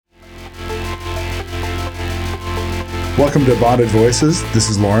Welcome to Bonded Voices. This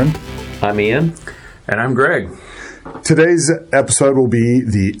is Lauren. I'm Ian. And I'm Greg. Today's episode will be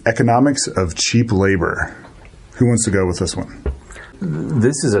the economics of cheap labor. Who wants to go with this one?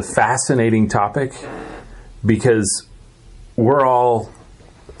 This is a fascinating topic because we're all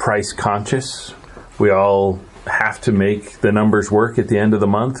price conscious. We all have to make the numbers work at the end of the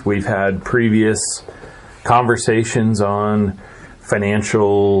month. We've had previous conversations on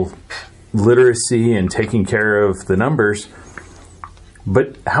financial literacy and taking care of the numbers.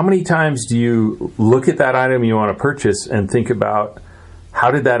 But how many times do you look at that item you want to purchase and think about how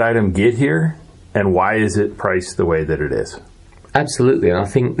did that item get here and why is it priced the way that it is? Absolutely. And I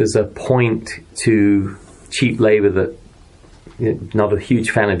think there's a point to cheap labor that, not a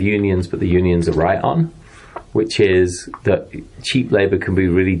huge fan of unions, but the unions are right on, which is that cheap labor can be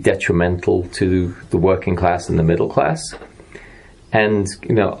really detrimental to the working class and the middle class. And,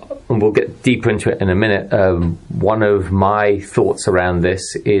 and we'll get deeper into it in a minute. One of my thoughts around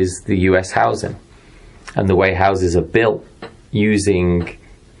this is the US housing and the way houses are built using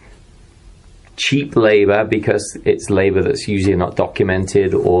cheap labor because it's labor that's usually not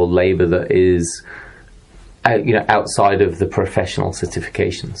documented or labor that is, outside of the professional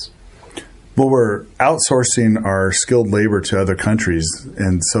certifications. Well, we're outsourcing our skilled labor to other countries,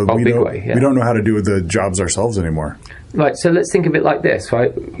 and so we don't know how to do the jobs ourselves anymore. Right, so let's think of it like this,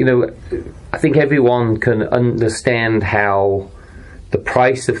 right? I think everyone can understand how the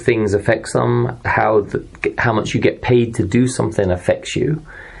price of things affects them, how much you get paid to do something affects you.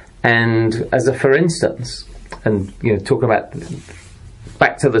 And for instance, talking about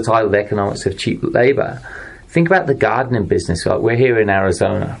back to the title, the economics of cheap labor, think about the gardening business. Right? We're here in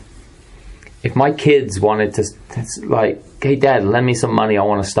Arizona. If my kids wanted to, hey, Dad, lend me some money, I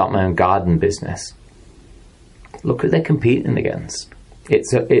want to start my own garden business. Look who they're competing against.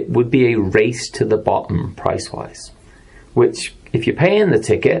 It would be a race to the bottom price-wise, which if you're paying the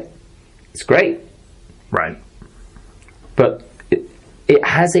ticket, it's great. Right. But it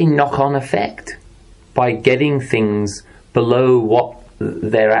has a knock-on effect by getting things below what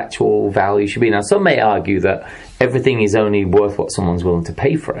their actual value should be. Now, some may argue that everything is only worth what someone's willing to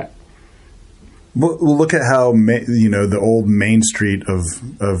pay for it. We'll look at how the old Main Street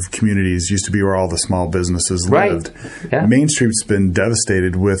of communities used to be where all the small businesses lived. Right. Yeah. Main Street's been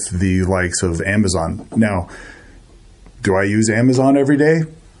devastated with the likes of Amazon. Now, do I use Amazon every day?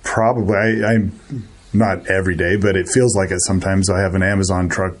 Probably. I'm not every day, but it feels like it sometimes. I have an Amazon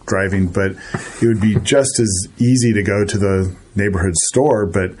truck driving, but it would be just as easy to go to the neighborhood store,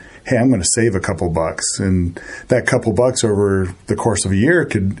 but hey, I'm going to save a couple bucks. And that couple bucks over the course of a year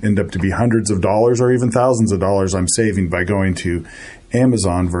could end up to be hundreds of dollars or even thousands of dollars I'm saving by going to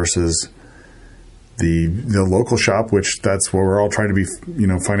Amazon versus the local shop, which that's where we're all trying to be,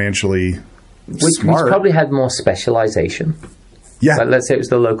 financially smart. Which probably had more specialization. Yeah. But let's say it was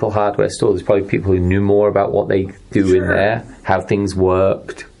the local hardware store. There's probably people who knew more about what they do in there, how things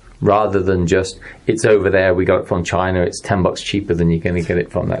worked, rather than just, it's over there, we got it from China, it's $10 cheaper than you're going to get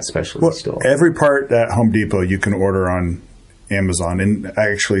it from that specialty store. Every part at Home Depot you can order on Amazon. And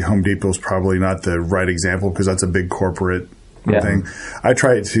actually, Home Depot is probably not the right example because that's a big corporate thing. I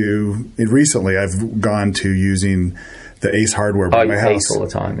tried to, recently I've gone to using the Ace Hardware by my house. Ace all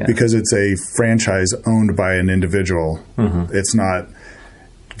the time, yeah. Because it's a franchise owned by an individual. Mm-hmm. It's not,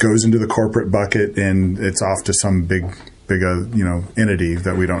 goes into the corporate bucket and it's off to some big entity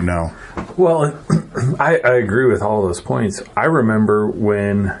that we don't know. Well, I agree with all those points. I remember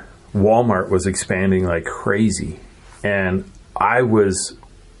when Walmart was expanding like crazy, and I was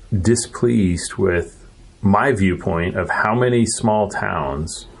displeased with my viewpoint of how many small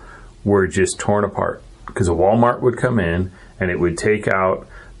towns were just torn apart. Because a Walmart would come in and it would take out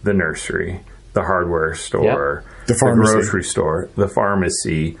the nursery, the hardware store, the grocery store, the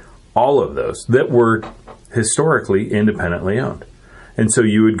pharmacy, all of those that were historically independently owned. And so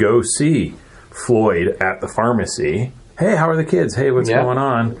you would go see Floyd at the pharmacy. Hey, how are the kids? Hey, what's going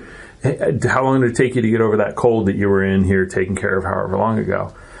on? Hey, how long did it take you to get over that cold that you were in here taking care of however long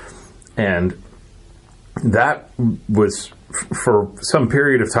ago? And that was, for some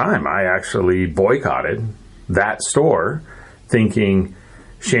period of time, I actually boycotted that store, thinking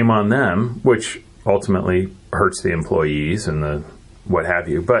shame on them, which ultimately hurts the employees and the what have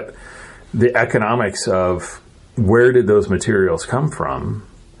you. But the economics of where did those materials come from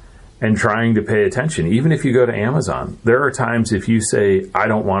and trying to pay attention. Even if you go to Amazon, there are times if you say, I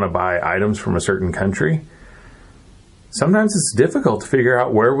don't want to buy items from a certain country, sometimes it's difficult to figure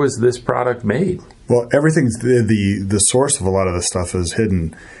out where was this product made. Well, everything's the source of a lot of the stuff is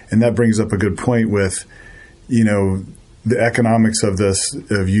hidden. And that brings up a good point with, the economics of this,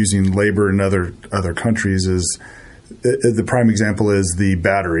 of using labor in other countries is the prime example is the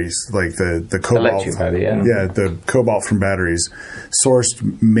batteries, like the cobalt. Electric battery, yeah. Yeah, the cobalt from batteries,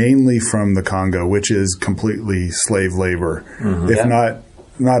 sourced mainly from the Congo, which is completely slave labor. If Yeah.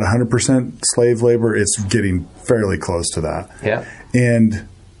 not 100% slave labor, it's getting fairly close to that. Yeah. And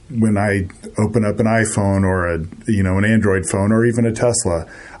when I open up an iPhone or an Android phone or even a Tesla,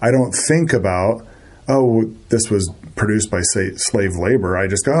 I don't think about, oh, this was produced by slave labor. I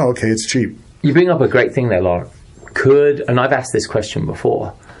just go, oh, okay, it's cheap. You bring up a great thing there, Lauren. And I've asked this question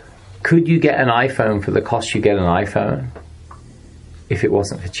before, could you get an iPhone for the cost you get an iPhone if it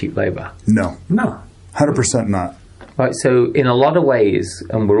wasn't for cheap labor? No, No. 100% not. Right, so in a lot of ways,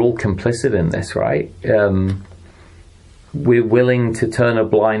 and we're all complicit in this, right? We're willing to turn a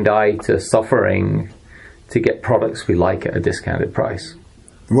blind eye to suffering to get products we like at a discounted price.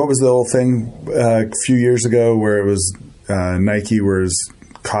 What was the old thing a few years ago where it was Nike was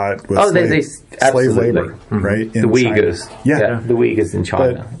caught with slave absolutely. labor, right? The in Uyghurs. China. Yeah. The Uyghurs in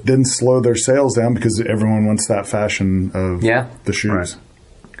China. But didn't slow their sales down because everyone wants that fashion of the shoes.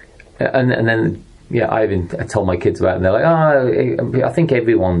 Right. And then, I told my kids about it, and they're like, oh, I think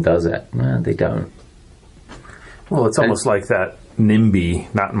everyone does it. No, they don't. Well, it's almost like that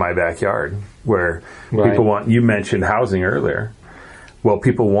NIMBY, not in my backyard, where Right. people want, you mentioned housing earlier. Well,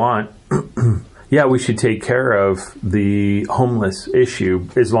 people want, we should take care of the homeless issue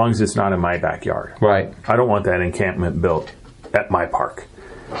as long as it's not in my backyard. Right. I don't want that encampment built at my park.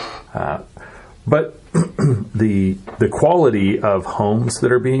 But the quality of homes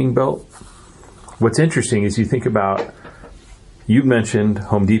that are being built, what's interesting is you think about, you mentioned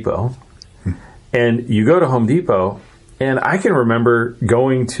Home Depot, and you go to Home Depot, and I can remember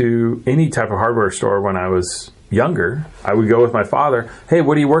going to any type of hardware store when I was younger. I would go with my father. Hey,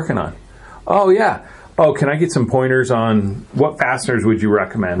 what are you working on? Oh, yeah. Oh, can I get some pointers on what fasteners would you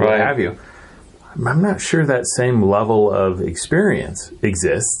recommend? What Right. have you? I'm not sure that same level of experience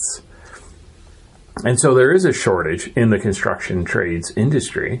exists. And so there is a shortage in the construction trades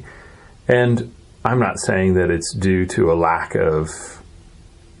industry. And I'm not saying that it's due to a lack of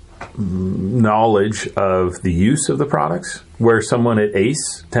knowledge of the use of the products, where someone at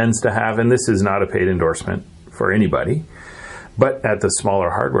Ace tends to have, and this is not a paid endorsement for anybody, but at the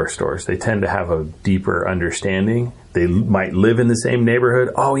smaller hardware stores, they tend to have a deeper understanding. They might live in the same neighborhood.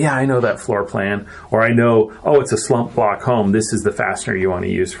 Oh, yeah, I know that floor plan. Or I know, oh, it's a slump block home. This is the fastener you want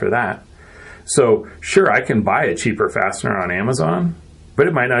to use for that. So, sure, I can buy a cheaper fastener on Amazon, but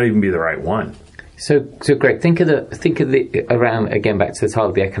it might not even be the right one. So Greg, think of the around again back to the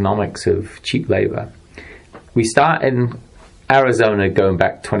title, the economics of cheap labor. We start in Arizona going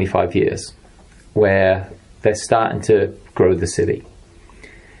back 25 years, where they're starting to grow the city.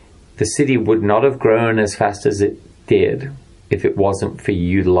 The city would not have grown as fast as it did if it wasn't for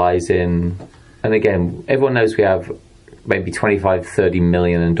utilizing, and again, everyone knows we have maybe 25, 30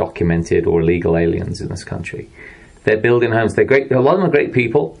 million undocumented or illegal aliens in this country. They're building homes. They're great. A lot of them are great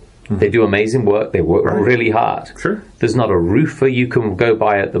people. They do amazing work. They work really hard. Sure. There's not a roofer you can go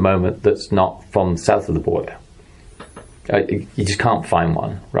by at the moment that's not from south of the border. You just can't find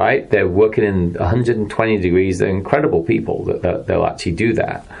one, right? They're working in 120 degrees. They're incredible people that they'll actually do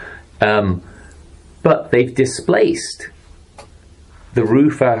that. But they've displaced the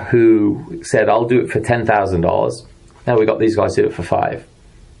roofer who said, I'll do it for $10,000. Now we got these guys to do it for $5,000.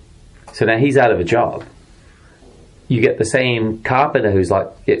 So now he's out of a job. You get the same carpenter who's like,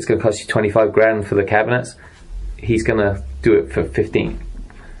 it's going to cost you 25 grand for the cabinets. He's going to do it for 15.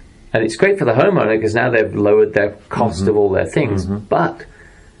 And it's great for the homeowner because now they've lowered their cost of all their things. But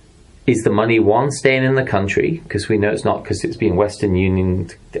is the money, one, staying in the country? Because we know it's not, because it's being Western Union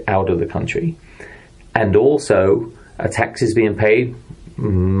out of the country. And also, a tax is being paid,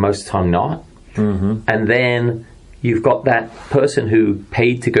 most of the time not. And then you've got that person who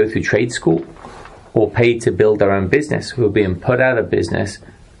paid to go through trade school or paid to build their own business, who are being put out of business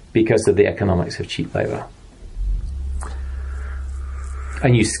because of the economics of cheap labor.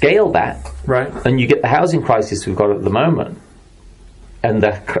 And you scale that, Right. and you get the housing crisis we've got at the moment, and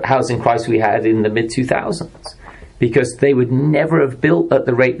the housing crisis we had in the mid-2000s, because they would never have built at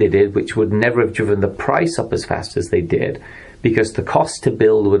the rate they did, which would never have driven the price up as fast as they did, because the cost to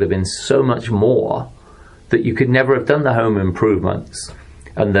build would have been so much more that you could never have done the home improvements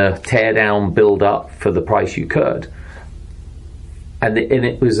and the tear down, build up for the price you could. And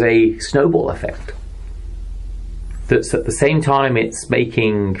it was a snowball effect. That's at the same time it's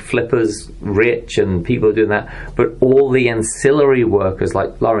making flippers rich and people are doing that, but all the ancillary workers,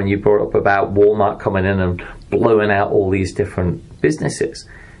 like Lauren, you brought up about Walmart coming in and blowing out all these different businesses.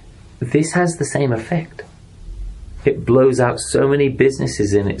 This has the same effect. It blows out so many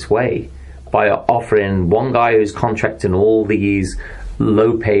businesses in its way. by offering one guy who's contracting all these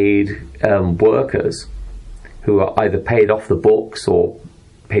low-paid workers who are either paid off the books or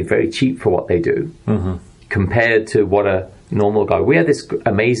paid very cheap for what they do, compared to what a normal guy. We had this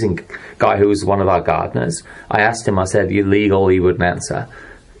amazing guy who was one of our gardeners. I asked him, I said, "You're legal?" He wouldn't answer.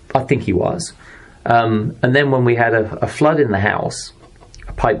 I think he was. And then when we had a flood in the house,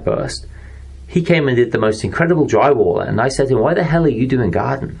 a pipe burst, he came and did the most incredible drywall. And I said to him, "Why the hell are you doing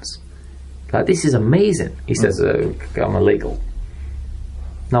gardens? Like, this is amazing." He says, "I'm illegal."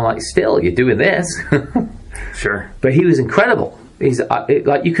 And I'm like, "Still, you're doing this." Sure. But he was incredible. He's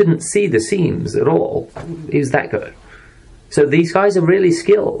like, you couldn't see the seams at all. He was that good. So these guys are really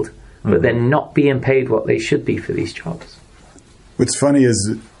skilled, but they're not being paid what they should be for these jobs. What's funny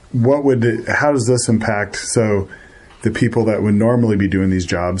is, how does this impact, so the people that would normally be doing these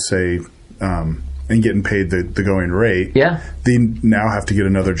jobs, say, and getting paid the going rate, they now have to get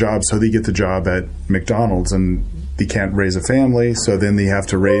another job. So they get the job at McDonald's and they can't raise a family. So then they have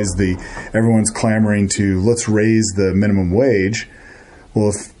to everyone's clamoring to, let's raise the minimum wage. Well,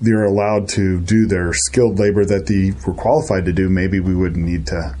 if they're allowed to do their skilled labor that they were qualified to do, maybe we wouldn't need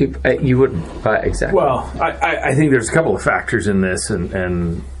to. You wouldn't, exactly. Well, I think there's a couple of factors in this,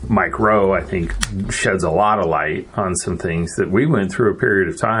 and Mike Rowe, I think, sheds a lot of light on some things that we went through a period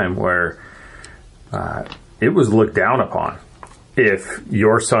of time where it was looked down upon if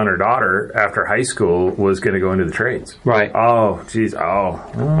your son or daughter after high school was going to go into the trades. Right. Oh, geez. Oh,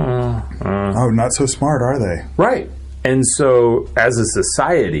 not so smart, are they? Right. And so, as a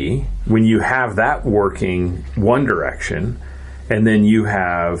society, when you have that working one direction, and then you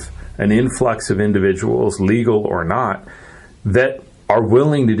have an influx of individuals, legal or not, that are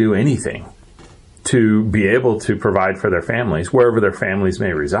willing to do anything to be able to provide for their families, wherever their families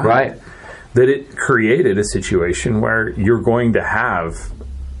may reside, right, that it created a situation where you're going to have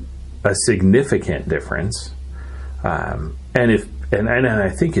a significant difference. And I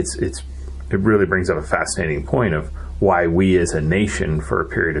think it really brings up a fascinating point of why we as a nation for a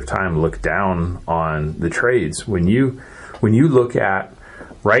period of time look down on the trades. When you look at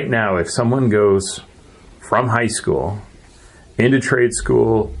right now, if someone goes from high school into trade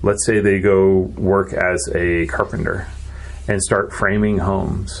school, let's say they go work as a carpenter and start framing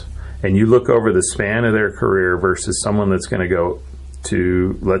homes, and you look over the span of their career versus someone that's going to go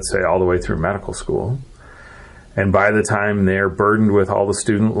to, let's say, all the way through medical school, and by the time they're burdened with all the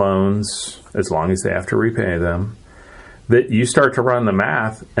student loans, as long as they have to repay them, that you start to run the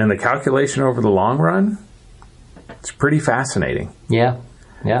math and the calculation over the long run, it's pretty fascinating. Yeah.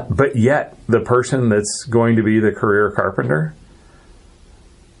 But yet, the person that's going to be the career carpenter,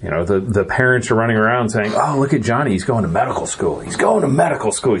 the parents are running around saying, "Oh, look at Johnny, he's going to medical school. He's going to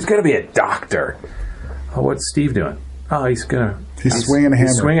medical school. He's going to be a doctor." Oh, what's Steve doing? Oh, he's swinging a hammer.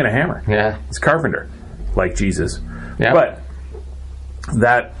 He's swinging a hammer. Yeah. He's a carpenter, like Jesus. Yeah. But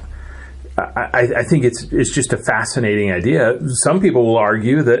that... I think it's just a fascinating idea. Some people will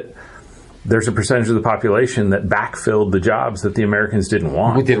argue that there's a percentage of the population that backfilled the jobs that the Americans didn't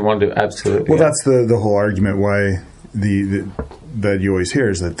want. We didn't want to, absolutely. Well, that's the whole argument why that you always hear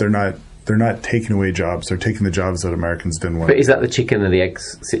is that they're not taking away jobs; they're taking the jobs that Americans didn't want. But is that the chicken and the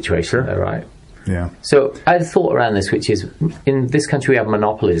eggs situation, though, right? Yeah. So I had a thought around this, which is, in this country we have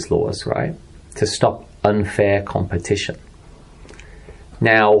monopolies laws, right, to stop unfair competition.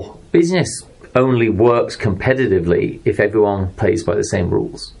 Now, business only works competitively if everyone plays by the same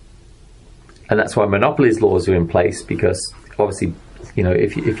rules. And that's why monopolies laws are in place, because obviously,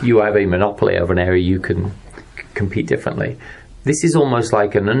 if you have a monopoly of an area, you can compete differently. This is almost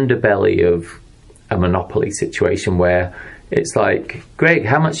like an underbelly of a monopoly situation where it's like, "Greg,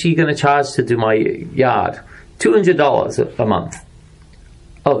 how much are you going to charge to do my yard?" $200 a month.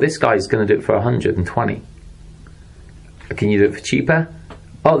 Oh, this guy's going to do it for $120. Can you do it for cheaper?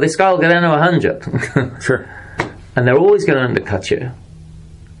 Oh, this guy will get down to 100. Sure. And they're always going to undercut you,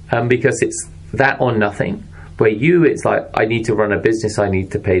 because it's that or nothing. Where it's like, I need to run a business, I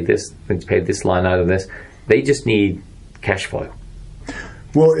need to pay this line out of this. They just need cash flow.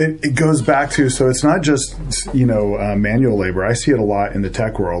 Well, it goes back to, so it's not just manual labor. I see it a lot in the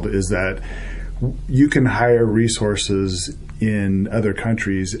tech world, is that you can hire resources in other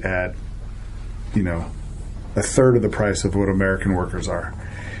countries at a third of the price of what American workers are.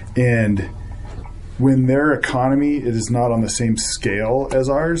 And when their economy is not on the same scale as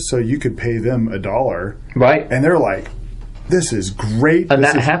ours, so you could pay them $1, right? And they're like, "This is great," and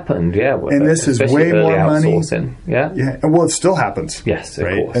that happened, yeah. And this is way more money, yeah. And well, it still happens, yes, of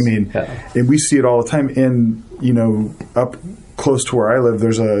right? course. I mean, and we see it all the time. And up close to where I live,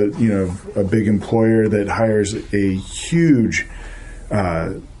 there's a big employer that hires a huge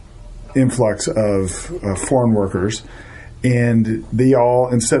influx of foreign workers. And they all,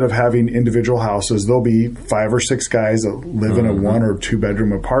 instead of having individual houses, there'll be 5 or 6 guys that live in a 1 or 2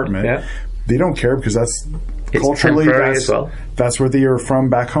 bedroom apartment. Yeah. They don't care because It's culturally temporary as well. that's where they are from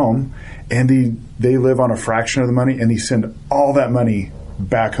back home, and they live on a fraction of the money, and they send all that money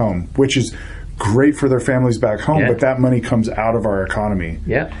back home, which is great for their families back home. Yeah. But that money comes out of our economy,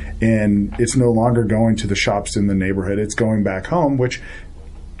 Yeah. and it's no longer going to the shops in the neighborhood. It's going back home, which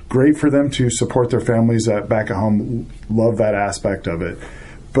great for them to support their families back at home. Love that aspect of it.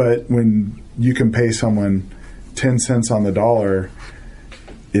 But when you can pay someone 10 cents on the dollar,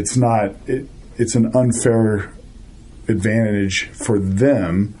 it's not. It's an unfair advantage for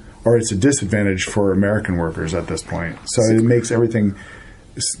them, or it's a disadvantage for American workers at this point. So it makes everything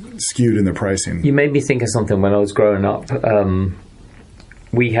skewed in the pricing. You made me think of something when I was growing up.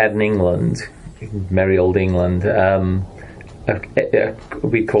 We had in England, merry old England,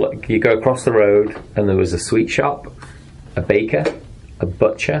 we call it, you go across the road and there was a sweet shop, a baker, a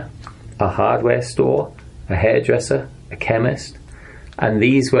butcher, a hardware store, a hairdresser, a chemist, and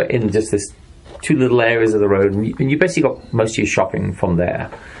these were in just this 2 little areas of the road, and you basically got most of your shopping from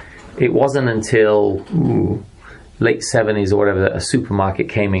there. It wasn't until late 70s or whatever that a supermarket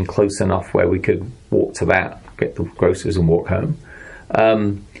came in close enough where we could walk to that, get the groceries and walk home.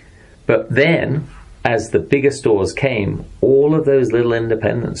 But then, as the bigger stores came, all of those little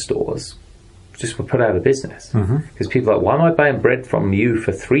independent stores just were put out of business. Because people are like, why am I buying bread from you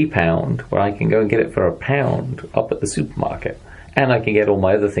for £3 when I can go and get it for £1 up at the supermarket? And I can get all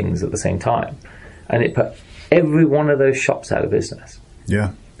my other things at the same time. And it put every one of those shops out of business.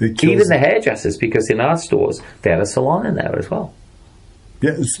 Yeah. Even the hairdressers, because in our stores, they had a salon in there as well.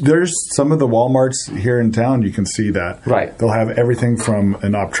 Yeah, there's some of the Walmarts here in town. You can see that. Right. They'll have everything from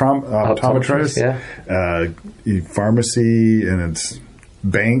an optometrist, pharmacy, and it's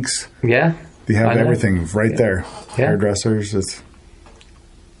banks. Yeah. They have everything right there. Yeah. Hairdressers. It's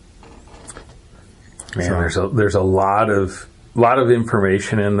there's a lot of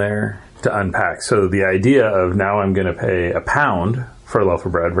information in there to unpack. So the idea of now I'm going to pay £1 for a loaf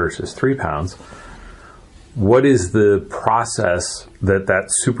of bread versus £3. What is the process that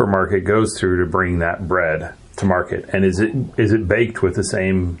supermarket goes through to bring that bread to market? And is it baked with the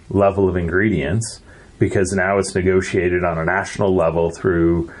same level of ingredients? Because now it's negotiated on a national level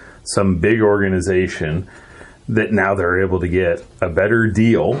through some big organization that now they're able to get a better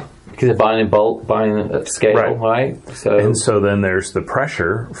deal. Because they're buying in bulk, buying at scale, right? So then there's the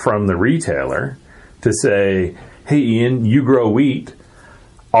pressure from the retailer to say, hey, Ian, you grow wheat.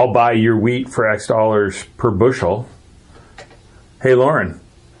 I'll buy your wheat for X dollars per bushel. Hey, Lauren,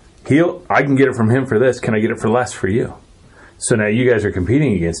 I can get it from him for this. Can I get it for less for you? So now you guys are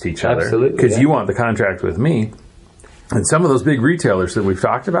competing against each other. Absolutely, because you want the contract with me. And some of those big retailers that we've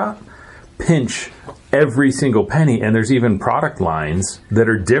talked about pinch every single penny, and there's even product lines that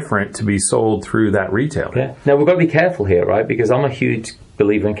are different to be sold through that retailer. Yeah. Now, we've got to be careful here, right? Because I'm a huge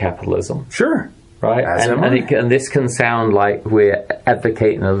believer in capitalism. Sure. Right, and this can sound like we're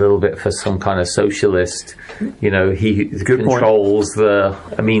advocating a little bit for some kind of socialist, he controls the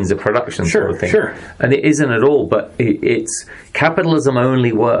means of production sort of thing. Sure. And it isn't at all, but it's capitalism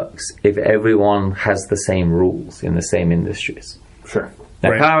only works if everyone has the same rules in the same industries. Sure.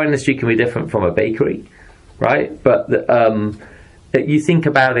 Now, car industry can be different from a bakery, right? But you think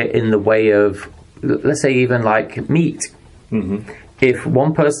about it in the way of, let's say, even like meat. Mm-hmm. If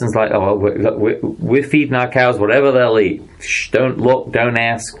one person's like, oh, we're feeding our cows whatever they'll eat. Shh, don't look, don't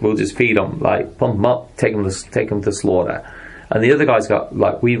ask. We'll just feed them. Like, pump them up, take them to slaughter. And the other guy's got,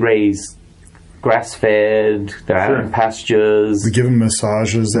 like, we raise grass-fed, they're out in pastures. We give them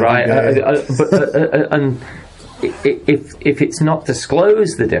massages every right. day. And if it's not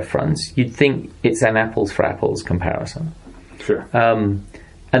disclosed the difference, you'd think it's an apples for apples comparison. Sure.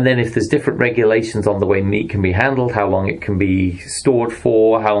 And then if there's different regulations on the way meat can be handled, how long it can be stored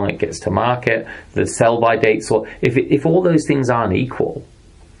for, how long it gets to market, the sell-by dates, or if all those things aren't equal,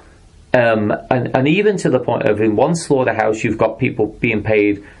 and even to the point of in one slaughterhouse you've got people being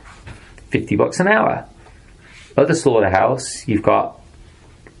paid $50 an hour. Other slaughterhouse you've got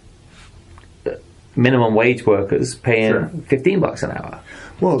minimum wage workers paying $15 an hour.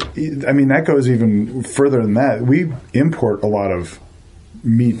 Well, I mean that goes even further than that. We import a lot of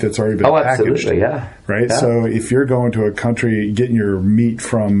meat that's already been packaged. Absolutely, yeah. Right? Yeah. So if you're going to a country, getting your meat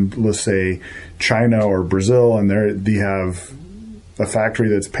from, let's say, China or Brazil, and they have a factory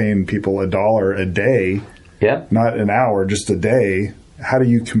that's paying people $1 a day, not an hour, just a day, how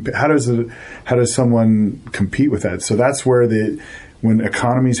does someone compete with that? So that's where when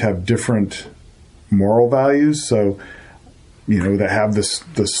economies have different moral values, so that have the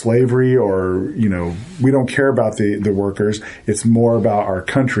slavery, or we don't care about the workers. It's more about our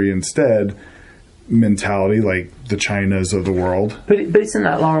country instead mentality, like the Chinas of the world. But isn't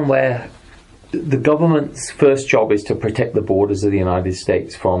that, Lauren, where the government's first job is to protect the borders of the United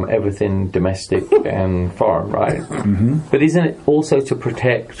States from everything domestic and foreign, right? Mm-hmm. But isn't it also to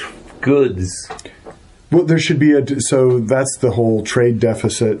protect goods? Well, there should be so that's the whole trade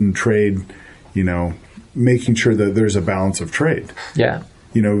deficit and trade, making sure that there's a balance of trade. Yeah.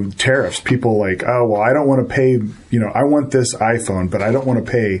 Tariffs. People like, oh, well, I don't want to pay, I want this iPhone, but I don't want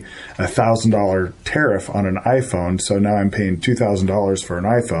to pay $1,000 tariff on an iPhone. So now I'm paying $2,000 for an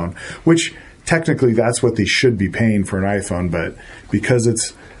iPhone, which technically that's what they should be paying for an iPhone. But because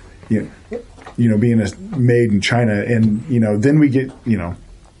it's, being made in China, and, then we get,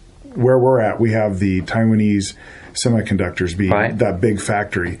 where we're at, we have the Taiwanese semiconductors being right. That big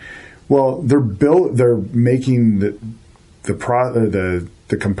factory. Well, they're making the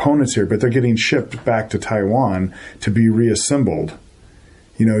components here, but they're getting shipped back to Taiwan to be reassembled.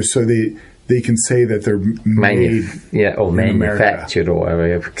 So they can say that they're made or manufactured or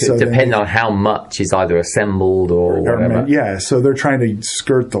whatever. So depending on how much is either assembled or whatever. So they're trying to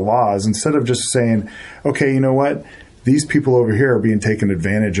skirt the laws instead of just saying, okay, you know what? These people over here are being taken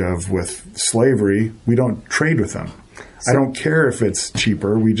advantage of with slavery. We don't trade with them. I don't care if it's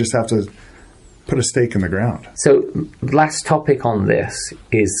cheaper. We just have to put a stake in the ground. So last topic on this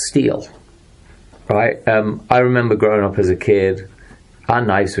is steel, right? I remember growing up as a kid, our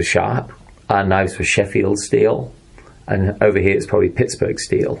knives were sharp. Our knives were Sheffield steel. And over here it's probably Pittsburgh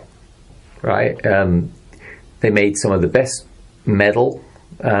steel, right? They made some of the best metal.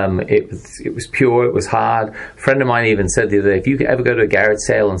 It was pure, it was hard. A friend of mine even said the other day, if you ever go to a garage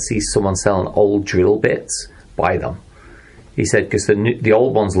sale and see someone selling old drill bits, buy them. He said, because the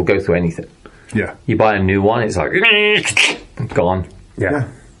old ones will go through anything. Yeah. You buy a new one, it's like, gone. Yeah.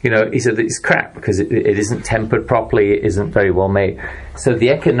 He said it's crap because it isn't tempered properly, it isn't very well made. So the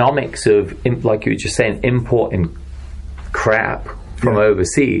economics of, like you were just saying, importing crap from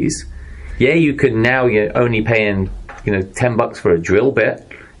overseas, you can now, you're only paying, $10 for a drill bit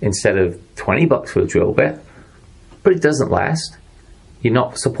instead of $20 for a drill bit, but it doesn't last. You're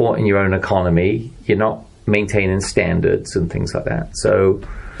not supporting your own economy. You're not maintaining standards and things like that. So,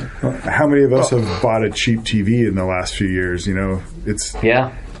 how many of us have bought a cheap TV in the last few years? It's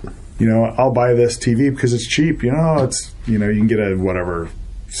I'll buy this TV because it's cheap. It's you can get a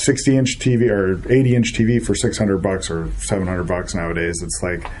 60-inch TV or 80-inch TV for $600 or $700 nowadays. It's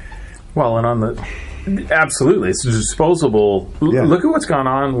like, well, and on the absolutely, it's disposable. Yeah. Look at what's gone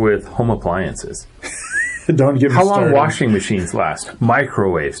on with home appliances. Don't get me How started. long washing machines last?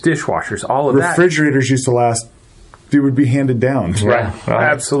 Microwaves, dishwashers, all of that. Refrigerators used to last. They would be handed down. right.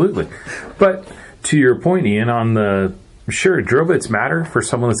 Absolutely. But to your point, Ian, on drill bits matter for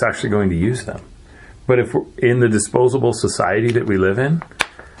someone that's actually going to use them. But if we're in the disposable society that we live in,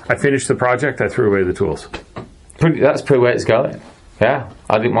 I finished the project, I threw away the tools. That's pretty where it's going. Yeah,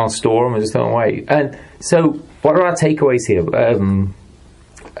 I didn't want to store them, I just don't wait. And so, what are our takeaways here?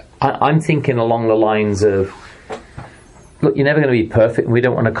 I'm thinking along the lines of, look, you're never going to be perfect. We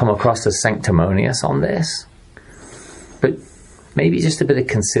don't want to come across as sanctimonious on this. But maybe just a bit of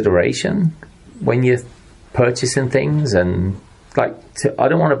consideration when you're purchasing things. And I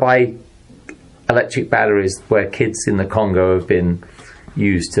don't want to buy electric batteries where kids in the Congo have been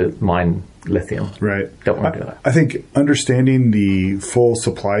used to mine lithium. Right. Don't want to do that. I think understanding the full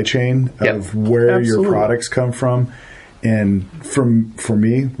supply chain of where your products come from, and for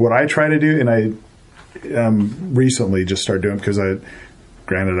me, what I try to do, and I recently just started doing, because I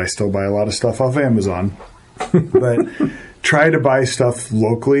still buy a lot of stuff off Amazon, but try to buy stuff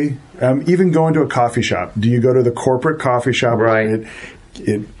locally. Even going to a coffee shop. Do you go to the corporate coffee shop? Right.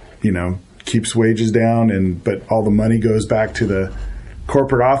 It keeps wages down, but all the money goes back to the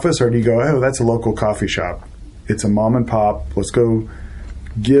corporate office, or do you go, oh, that's a local coffee shop, it's a mom and pop, let's go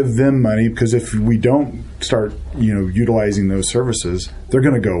give them money, because if we don't start utilizing those services, they're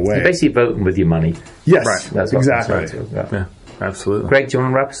going to go away. You're basically voting with your money. Yes, right. That's exactly. Yeah, absolutely. Greg, do you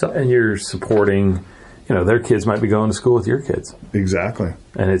want to wrap us up? And you're supporting, their kids might be going to school with your kids. Exactly.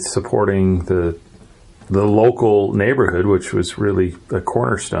 And it's supporting the local neighborhood, which was really a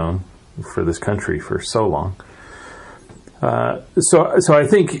cornerstone for this country for so long. So I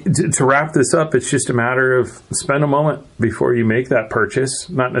think to wrap this up, it's just a matter of spend a moment before you make that purchase.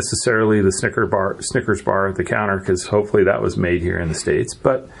 Not necessarily the Snickers bar at the counter, because hopefully that was made here in the States.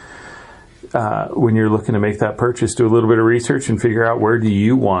 But when you're looking to make that purchase, do a little bit of research and figure out, where do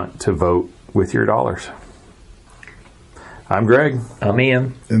you want to vote with your dollars. I'm Greg. I'm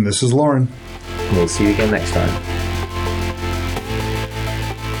Ian. And this is Lauren. We'll see you again next time.